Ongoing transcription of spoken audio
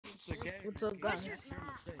What's up, guys?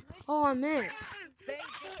 Oh, I'm in.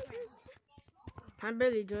 I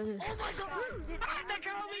barely joined this. Oh my god! They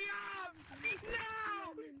called me up!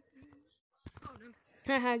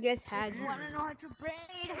 No! Haha, guess hack. You wanna know how to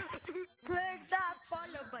braid? Click that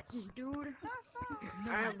follow button, dude.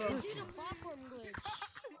 Alright, bro. How do you do the popcorn glitch?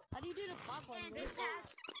 How do you do the popcorn glitch?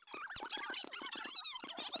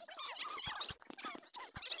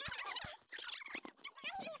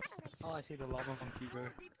 Oh, I see the lava monkey, bro.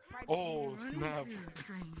 Oh, snap.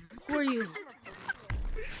 Who are you?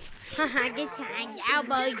 Haha, get hang.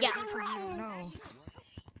 Elbow, yeah.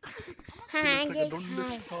 Haha, get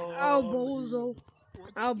hang. Elbozo.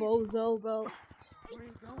 Elbozo, bro.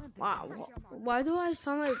 Wow. Why do I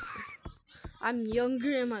sound like I'm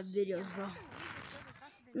younger in my videos, bro?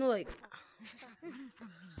 No, like.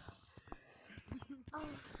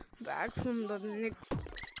 Back from the Nick.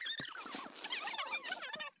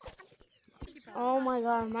 Oh my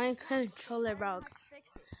god, my controller broke.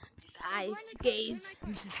 Guys, gays.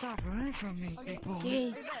 You should stop running from me, people.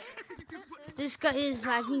 Gays. This guy is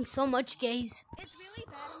lagging so much, gays. It's really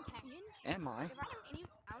bad in Canyon. Am I?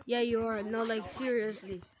 Yeah, you are. No, like,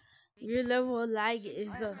 seriously. Your level of lag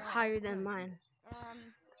is higher than mine.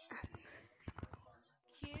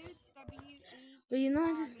 But you know,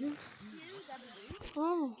 I just do.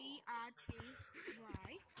 Oh.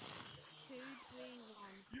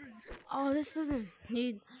 Oh, this doesn't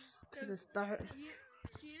need to the start.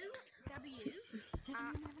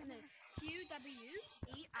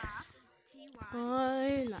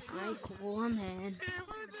 I like women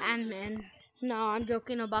and men. No, I'm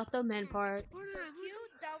joking about the men part.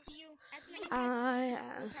 I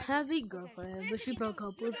have a girlfriend, but she broke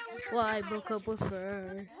up with. Well, I broke up with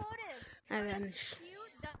her, and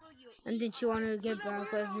then she wanted to get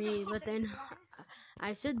back with me, but then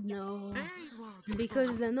I said no,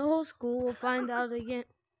 because then the whole school will find out again.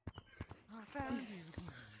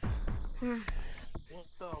 What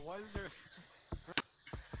the? Why is there?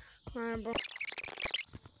 Alright, bro.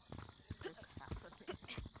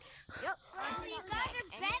 Yep. You guys are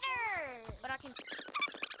better. But I can.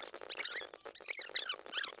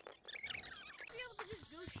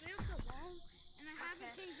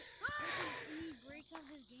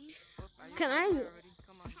 Can I?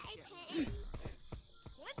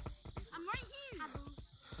 What? I'm right here.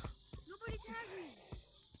 Nobody tagged me.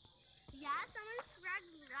 Yeah, someone's right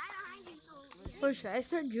behind you. So. Or should I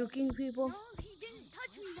start juking people? No, he didn't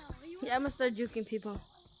touch me though. Yeah, I'm gonna start juking people.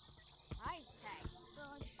 I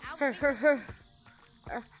tagged. Her.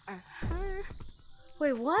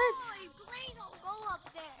 Wait, what? Oh, please don't go up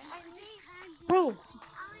there. Bro, I don't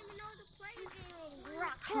even know the place.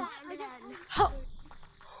 how?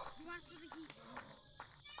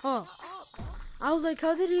 Oh, I was like,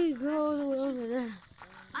 how did he go all the way over there?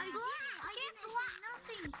 I can't block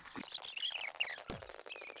nothing.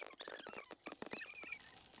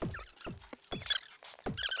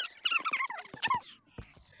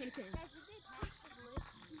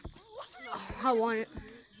 I want it.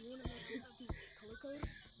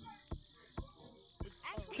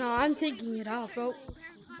 No, I'm taking it off, bro.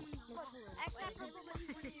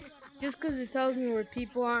 Just because it tells me where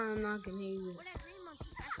people are, I'm not gonna use it.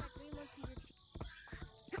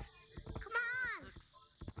 Come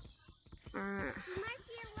on. Alright. You might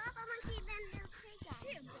see a lava monkey, then they'll take us.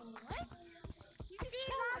 What? You see a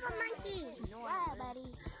lava monkey. Yeah, buddy.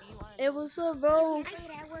 Hey, what's up, bro? Say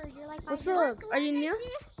that word. You're like, What's up? Are you new?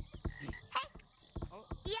 Hey.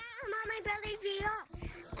 Yeah, I'm on my brother's video.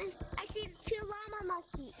 And I see 2 llama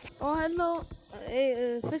monkeys. Oh, hello.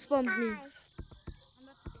 Hey, fist bump me.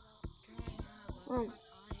 Hi.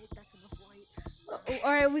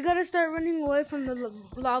 Alright, we gotta start running away from the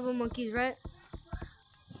lava monkeys, right?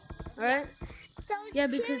 Alright? Those Yeah,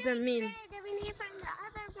 because two they're mean. said that we need from the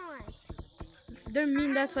other one. They're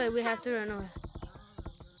mean, that's why we have to run away.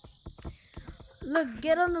 Look,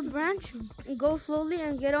 get on the branch, go slowly,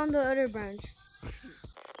 and get on the other branch.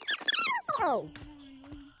 Oh!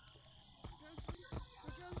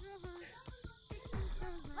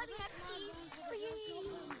 Let me have these, please.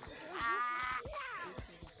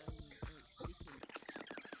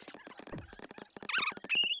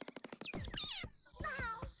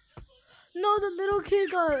 No, the little kid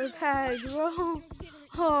got attacked, bro.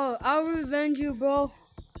 Oh, I'll revenge you, bro.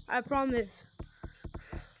 I promise.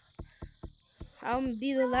 I'll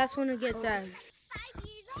be the last one to get tagged. 5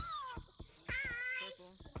 years old. Hi.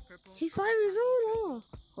 He's 5 years old, oh.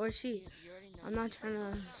 Or she. I'm not trying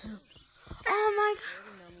to. Oh my god.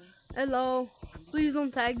 Hello. Please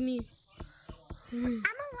don't tag me. I'm alive.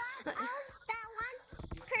 Oh, that one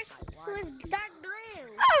person who is dark blue.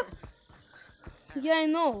 Yeah, I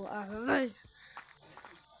know.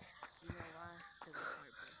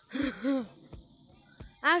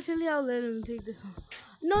 Actually, I'll let him take this one.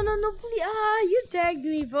 No, no, no, please. Ah, you tagged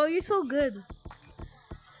me, bro. You're so good.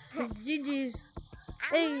 GG's.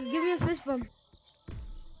 Hey, give me a fist bump.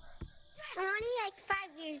 I'm only like 5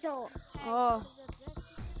 years old. Oh.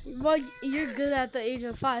 Well, you're good at the age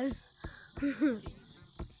of 5. Yeah,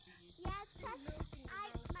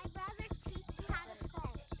 my brother teach me how to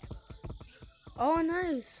play. Oh,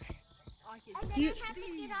 nice. And then I have to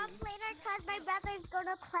get off later because my brother's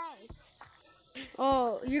gonna play.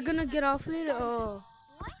 Oh, you're gonna get off later? Oh.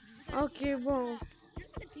 Okay, bro.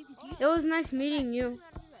 It was nice meeting you.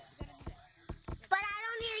 But I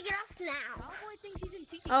don't need to get off now.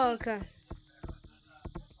 Oh, okay.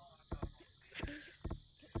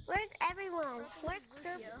 Where's everyone? Where's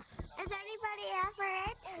the... Is anybody out for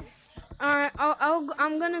it? Alright,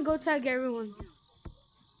 I'm gonna go tag everyone.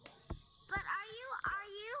 But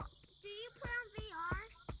do you play on VR?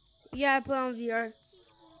 Yeah, I play on VR.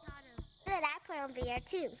 Good, I play on VR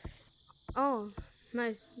too. Oh,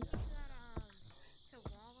 nice.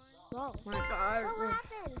 Whoa. My God. What Bro.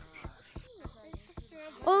 happened?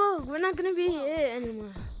 Oh, look, we're not gonna be it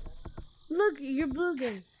anymore. Look, you're blue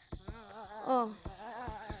again. Oh.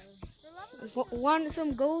 Want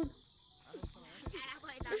some gold?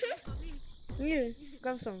 Here,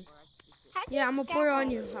 grab some. Yeah, I'm gonna pour it on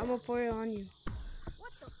you. I'm gonna pour it on you.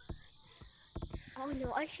 Oh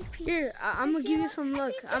no, I see people. Here, I'm gonna give you some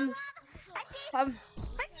luck. I'm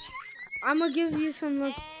gonna give you some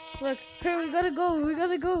luck. Look, here, we gotta go. We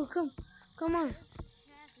gotta go. Come on.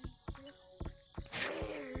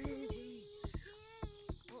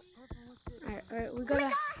 Alright, we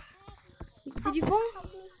gotta. Did you fall?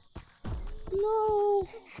 No.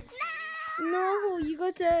 No, you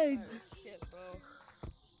got tagged.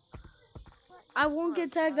 I won't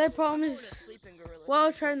get tagged, I promise. Well,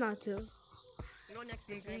 I'll try not to. You know, next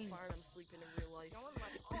to the grandpa, I'm sleeping in real life.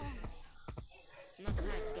 I'm not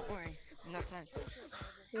tagged, don't worry. I'm not tagged.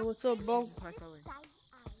 Yo, what's up, bro? My color.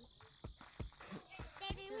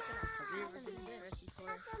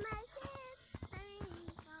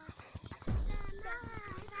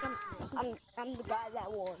 I'm the guy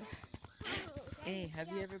that won. Hey, have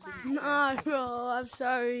you ever been? Nah, bro, I'm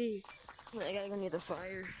sorry. I gotta go near the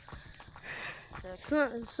fire.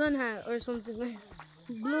 Sun hat or something like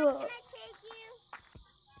blue. There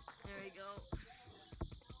you go.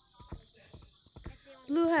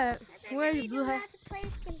 Blue hat. Where are you, blue hat?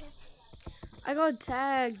 I got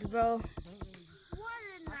tagged, bro. Ooh,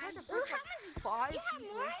 how much? Five? You have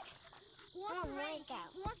more? What's the race?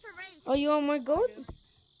 What's the race? Oh, you want more gold?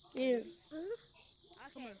 Yeah.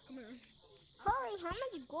 Holy, how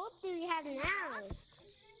much gold do we have now?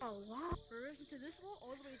 Oh, wow. To this wall,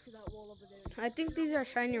 all the way to that wall over there. I think these are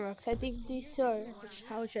shiny rocks. I think these are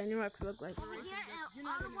how shiny rocks look like. Over here,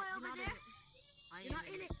 all the way over there. You're not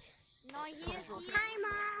in it. No, yes. Hi,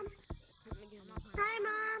 Mom. Hi,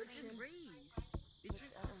 Mom.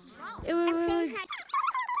 Hey, wait, I'm wait, saying wait. hi.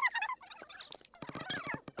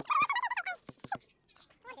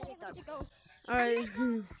 Alright.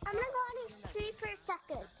 I'm gonna go on this tree for a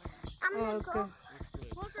second. I'm Oh, gonna okay. go.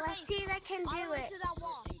 Let's see if I can do it. To that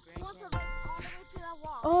wall. What's the race? All the way to that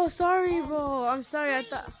wall. Oh, sorry, bro. I'm sorry. I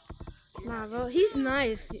thought. Nah, bro. He's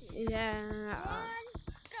nice. Yeah.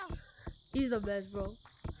 He's the best, bro.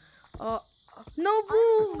 Oh, no,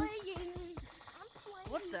 bro.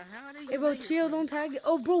 What the hell? Hey, bro, chill. Don't tag it.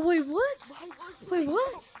 Oh, bro, wait, what? Wait,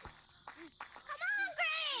 what? Come on,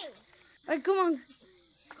 Gray. Alright, come on.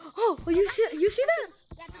 Oh, you see that?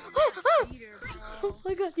 Oh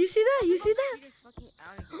my God, you see that? You see that?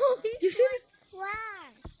 You see that?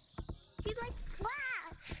 Flash. He's like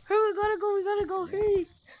Flash. Hurry, we gotta go, hurry.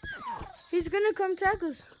 He's gonna come tag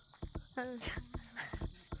us.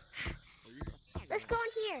 Let's go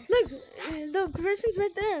in here. Look, the person's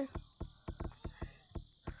right there.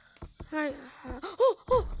 Alright.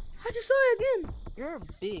 Oh, I just saw it again. You're a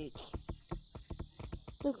bitch.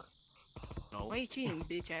 Look, Why you cheating,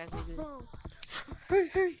 bitch ass nigga? Oh.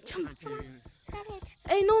 hurry, jump.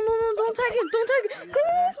 Hey, no, don't tag him, Come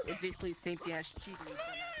on. It's basically the same thing as cheating.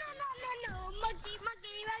 No. Monkey.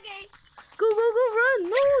 Go, run.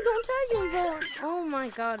 No, don't tag him, bro. Oh my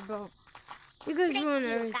God, bro. You guys ruin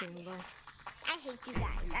everything, bro. I hate you guys.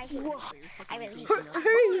 I hate you. I really hate you.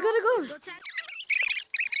 Hurry, we gotta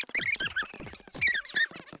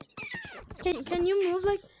go. Can you move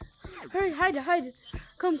like? Hurry, hide.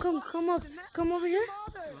 Come up. Come over here.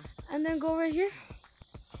 And then go right here.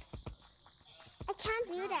 I can't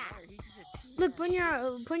do that. Look, put your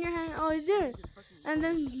hand. Oh, it's there. And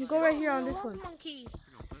then go right here on this one. Monkey.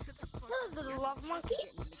 Little love monkey.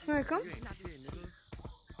 Alright, come.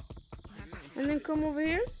 And then come over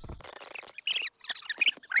here.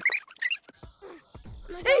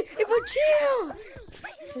 Hey, but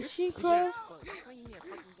chill! Is she close?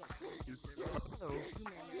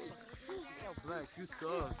 Yo, Black, you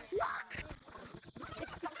suck.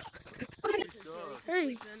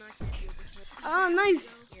 Hey. Oh,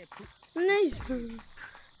 nice. Nice.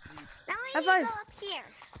 Now High we five. need to go up here.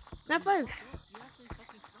 High five.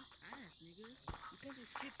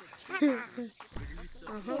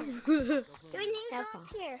 Uh-huh. We need to go up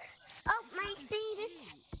here. Oh, my thing is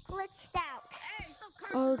glitched out.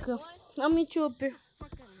 Okay. I'll meet you up here.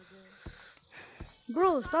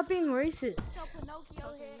 Bro, stop being racist. So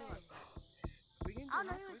Pinocchio here. I don't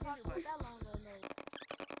know he was talking about that long ago.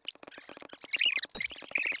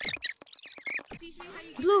 Teach me how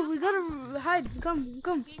you Blue, we gotta hide. Come.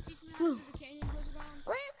 can you teach me how Blue. the canyon goes around?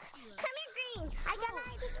 Luke, come here, Green. I got an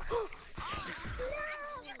idea. No,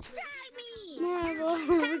 you tried me. Nah, bro.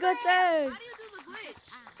 We got tagged. How do you do the glitch?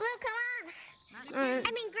 Blue, come on. Alright. I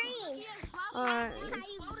mean, Green. He has block Alright. how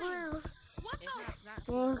you blue. What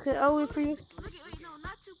the? Okay, I'll wait for you. Look at, wait, no,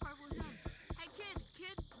 not two purple, him. Hey, kid.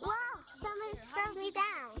 Whoa, someone throw me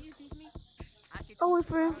down. Can you teach me? I'll wait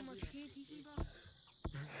for him. Can you teach me, bro?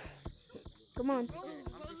 Come on. Bro,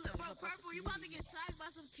 purple, you about to get tagged by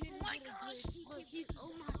some kid. Oh my gosh,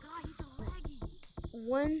 oh my god, he's so laggy.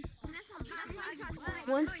 One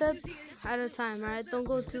One step at a time, alright? Don't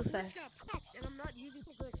go too fast. And I'm not using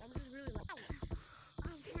the glitch. I'm just really like.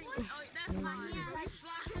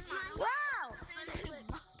 Whoa!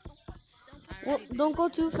 Well, don't go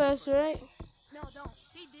too fast, alright? No, don't.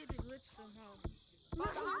 He did the glitch somehow.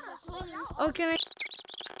 Oh, can I?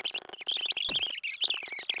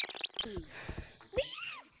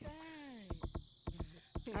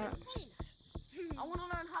 I want to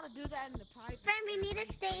learn how to do that in the pipe. Friend, we need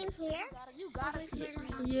to stay in here. You gotta teach me.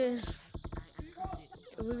 Yeah.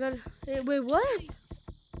 We gotta. Hey, wait, what?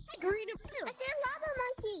 Green and blue. I see a lava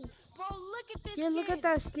monkey. Bro, look at this Yeah, look kid. at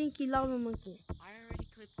that sneaky lava monkey. I already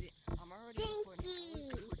clipped it. I'm already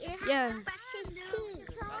Stinky. Yeah. Brush his teeth.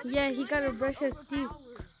 Yeah, he gotta brush his teeth.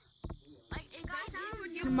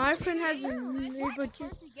 My friend has a neighbor too.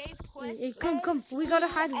 Hey, come. We gotta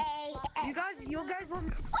hide him. You guys want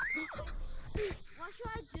me? What should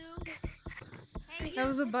I do? Hey, I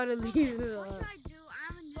was about to leave. what should I do?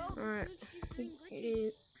 I'm a noob. Alright.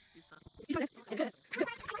 In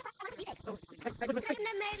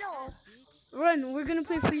the middle. Run, we're gonna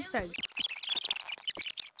play freestyle.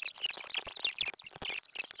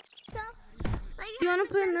 So, Do you wanna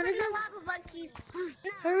play another the game? lava monkeys.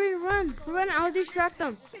 Hurry, run, I'll distract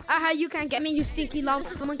them. Aha, you can't get me, you stinky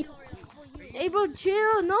lava monkey. Hey, bro,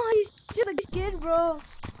 chill. No, he's just a kid, bro.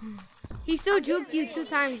 He still juked you 2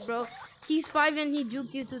 times, bro. He's 5 and he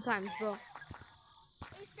juked you 2 times, bro. Hey,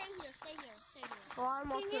 stay here. Oh,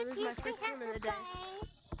 I'm also this is my first game of the day.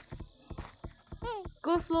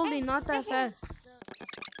 Go slowly, not that fast.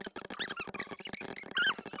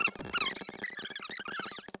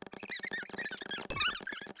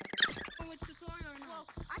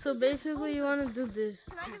 So basically, you wanna do this.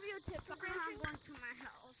 Can I give you a tip for I'm going to my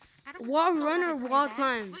house. Wall run or wall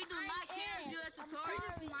climb? We do not care to do a tutorial.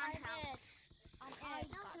 This is my house.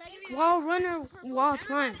 Wall run or wall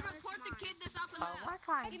climb? Report the kid that's off the lab.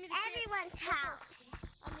 Everyone's house.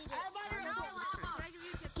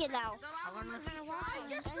 Get out.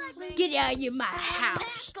 Get out of my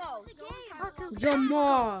house. Go.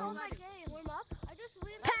 Jamal.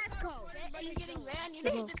 Passcode. But you're getting ran, you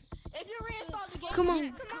need to. If you reinstall the game, Come on.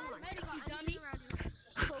 medics, you dummy.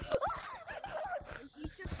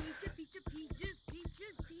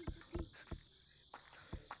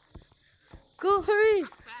 Go, hurry.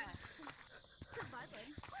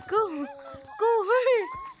 Go, hurry.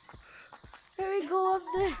 Hurry, go up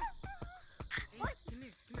there.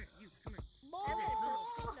 Come here, you, come here.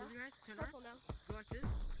 Close your eyes, turn around. Go like this.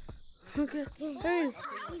 Okay, hurry.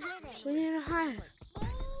 We need to hide.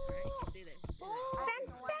 Stay there.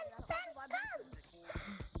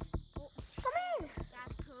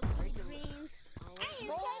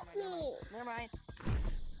 Never mind.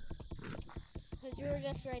 Because you were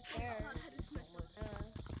just right there.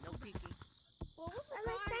 No peeking.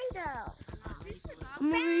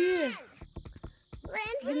 Come over here.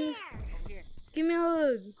 Over here. Give me a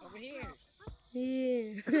hug. Over here.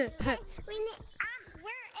 Yeah. We're it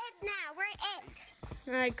now. We're it.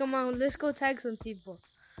 Alright, come on. Let's go tag some people.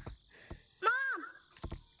 Mom.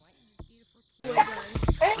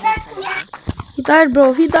 He died,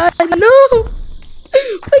 bro. He died. No!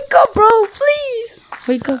 Wake up, bro. Please.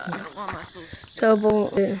 Wake up. Why am I so sad?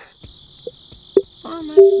 Trouble. Yeah. Why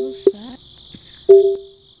am I so sad?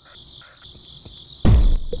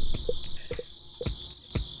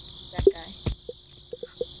 That guy.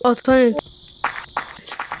 Oh, 20.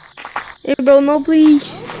 Hey, bro, no,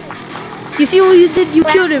 please. You see what you did? You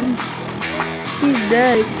killed him. He's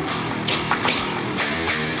dead.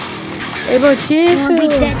 Hey, bro, chill. Wanna be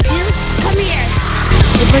dead too? Come here.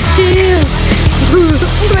 Hey, bro, chill.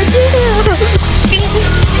 Hey, bro, chill.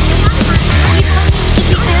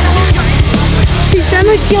 He's trying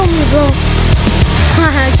to kill me, bro.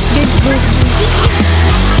 Good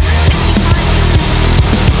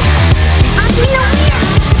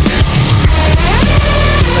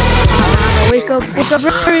Wake up,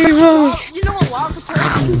 hey, bro. You know what Lava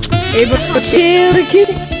Turtle? Hey, bro, chill, kid.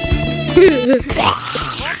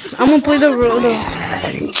 I'm gonna play the role, though.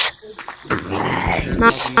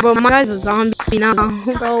 Nah, bro, my guy's a zombie now.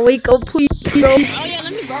 Bro, wake up, please, bro. Oh yeah,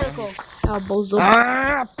 let me vertical. Bozo.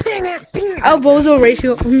 Ping it. Bozo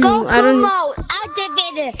ratio. I don't know. Mode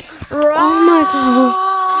activated. Oh my god.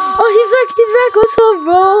 Oh, he's back. What's up,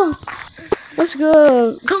 bro? What's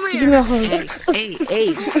good? Come Give me a hug. Hey,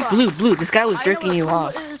 Blue, this guy was jerking you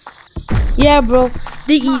off. Yeah, bro.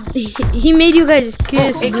 He made you guys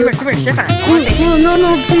kiss. Hey, bro. come here, Stefan.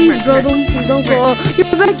 No, please, bro. Don't go.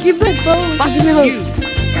 You're back, bro. Give me a hug.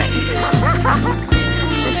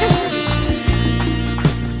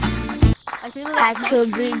 Actual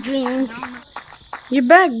big dreams. You're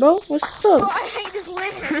back, bro. What's up? I hate this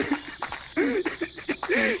lizard.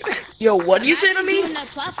 Yo, what do you say to me? Wait,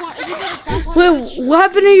 what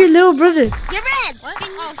happened to your little brother? You're red.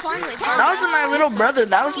 Oh, finally. That wasn't my little brother.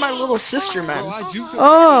 That was my little sister, man.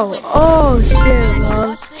 Oh shit,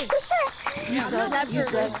 bro. You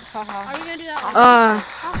said. Haha. Are you gonna do that? Uh.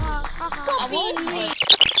 Stop being me.